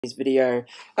This video,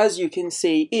 as you can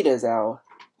see, it is our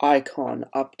Ikon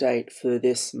update for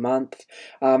this month.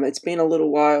 It's been a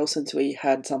little while since we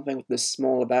had something with the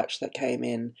smaller batch that came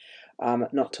in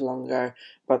not too long ago,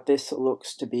 but this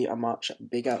looks to be a much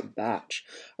bigger batch.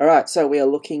 Alright, so we are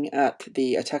looking at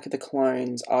the Attack of the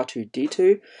Clones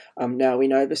R2-D2. Now we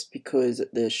know this because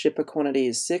the shipper quantity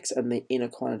is 6 and the inner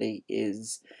quantity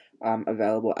is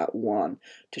available at 1,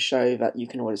 to show that you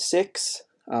can order 6,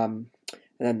 and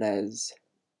then there's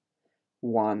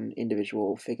one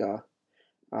individual figure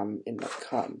in that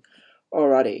carton.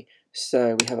 Alrighty,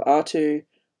 so we have R2,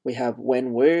 we have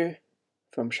Wenwu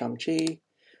from Shang-Chi,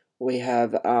 we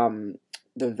have the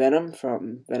Venom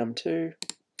from Venom 2,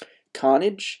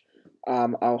 Carnage.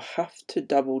 I'll have to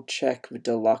double check the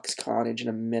deluxe Carnage in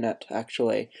a minute,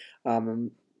 actually,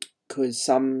 because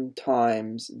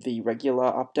sometimes the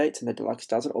regular updates and the deluxe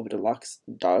doesn't, or the deluxe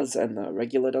does and the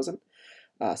regular doesn't.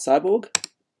 Cyborg.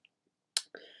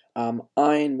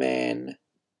 Iron Man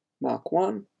Mark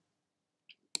 1,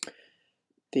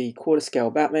 the quarter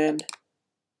scale Batman,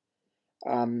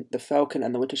 the Falcon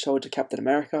and the Winter Soldier Captain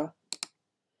America,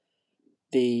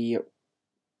 the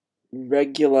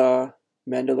regular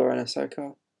Mandalore and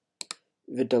Ahsoka,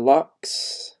 the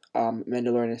deluxe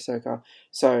Mandalore and Ahsoka.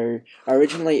 So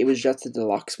originally it was just the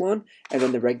deluxe one, and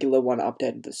then the regular one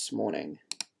updated this morning.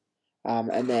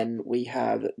 And then we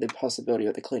have the possibility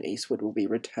that the Clint Eastwood will be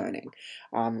returning.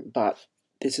 But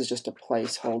this is just a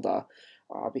placeholder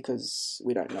because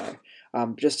we don't know.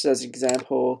 Just as an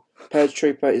example, Purge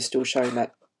Trooper is still showing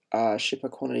that shipper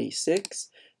quantity 6.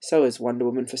 So is Wonder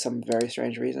Woman for some very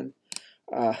strange reason.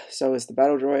 So is the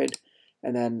Battle Droid.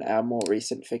 And then our more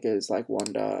recent figures like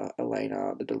Wanda,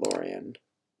 Elena, the DeLorean,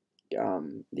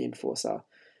 the Enforcer.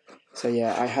 So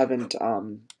yeah, I haven't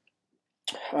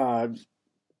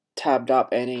tabbed up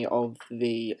any of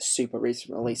the super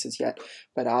recent releases yet,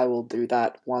 but I will do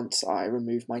that once I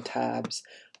remove my tabs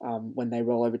when they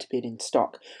roll over to being in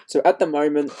stock. So at the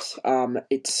moment,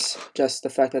 it's just the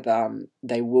fact that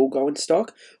they will go in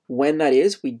stock. When that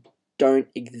is, we don't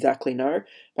exactly know,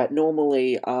 but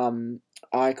normally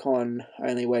Ikon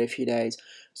only wait a few days,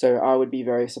 so I would be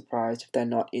very surprised if they're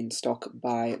not in stock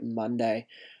by Monday,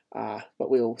 but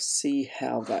we'll see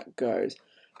how that goes.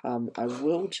 I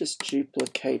will just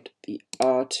duplicate the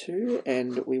R2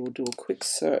 and we will do a quick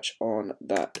search on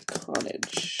that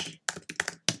Carnage.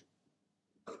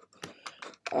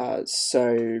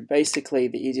 So basically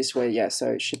the easiest way, yeah,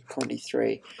 so ship quantity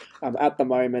 3. At the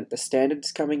moment the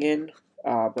standard's coming in,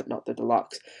 but not the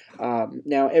deluxe.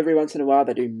 Now every once in a while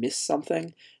they do miss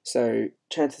something, so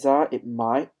chances are it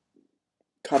might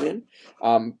come in.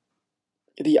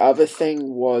 The other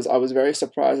thing was I was very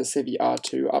surprised to see the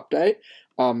R2 update,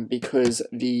 because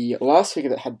the last figure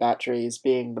that had batteries,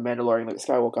 being the Mandalorian Luke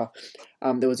Skywalker,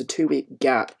 there was a 2-week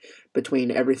gap between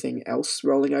everything else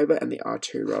rolling over and the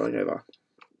R2 rolling over.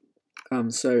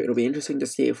 So it'll be interesting to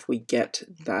see if we get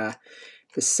the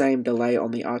same delay on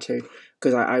the R2,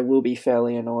 because I will be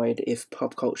fairly annoyed if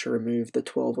popcultcha remove the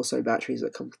 12 or so batteries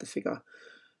that come with the figure,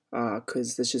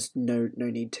 because there's just no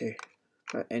need to.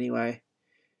 But anyway,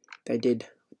 they did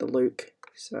with the Luke,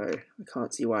 so I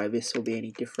can't see why this will be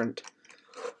any different.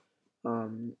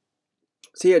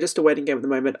 So yeah, just a waiting game at the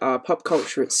moment.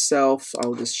 Popcultcha itself,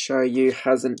 I'll just show you,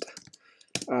 hasn't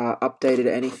updated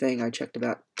anything. I checked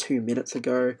about 2 minutes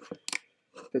ago.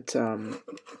 But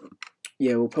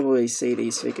yeah, we'll probably see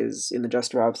these figures in the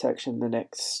Just Arrived section the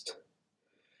next,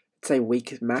 let's say,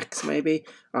 week max maybe.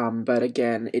 But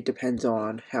again, it depends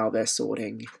on how they're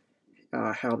sorting,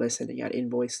 how they're sending out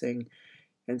invoicing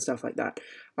and stuff like that.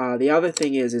 The other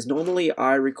thing is normally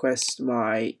I request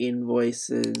my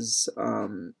invoices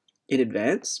in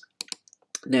advance.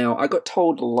 Now, I got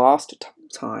told last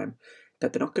time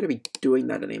that they're not going to be doing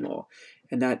that anymore,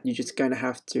 and that you're just going to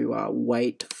have to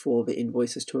wait for the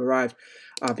invoices to arrive.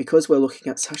 Because we're looking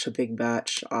at such a big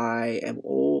batch, I am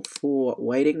all for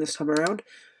waiting this time around.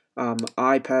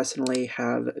 I personally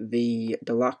have the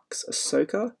deluxe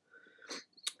Ahsoka,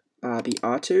 the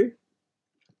R2,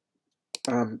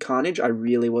 Carnage. I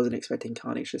really wasn't expecting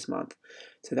Carnage this month,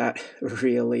 so that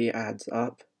really adds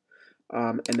up.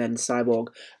 And then Cyborg,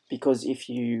 because if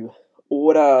you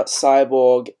order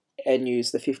Cyborg and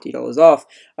use the $50 off,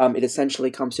 it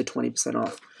essentially comes to 20%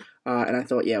 off. And I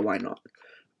thought, yeah, why not?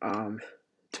 To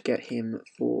get him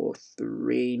for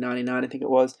 $3.99, I think it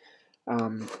was.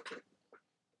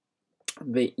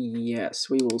 But yes,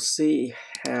 we will see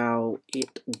how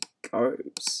it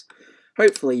goes.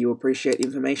 Hopefully you appreciate the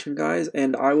information, guys,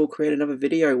 and I will create another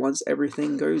video once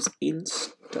everything goes in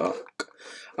stock.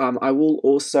 I will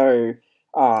also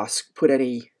put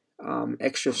any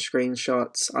extra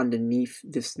screenshots underneath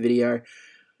this video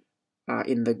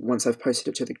once I've posted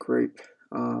it to the group.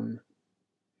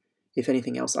 If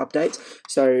anything else updates.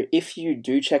 So if you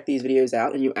do check these videos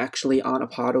out and you actually aren't a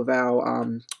part of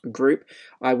our group,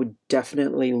 I would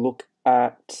definitely look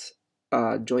at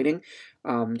joining.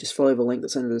 Just follow the link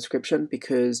that's in the description,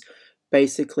 because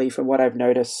basically, from what I've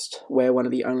noticed, we're one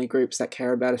of the only groups that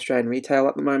care about Australian retail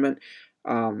at the moment.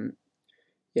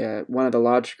 Yeah, one of the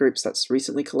large groups that's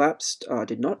recently collapsed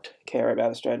did not care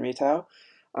about Australian retail,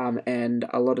 and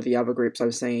a lot of the other groups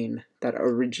I've seen that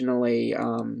originally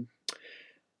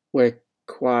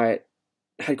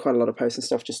had quite a lot of posts and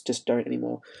stuff just don't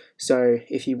anymore. So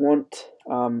if you want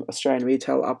Australian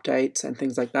retail updates and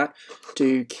things like that,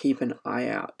 do keep an eye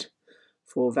out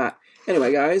for that.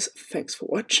 Anyway, guys, thanks for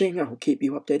watching. I'll keep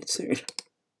you updated soon.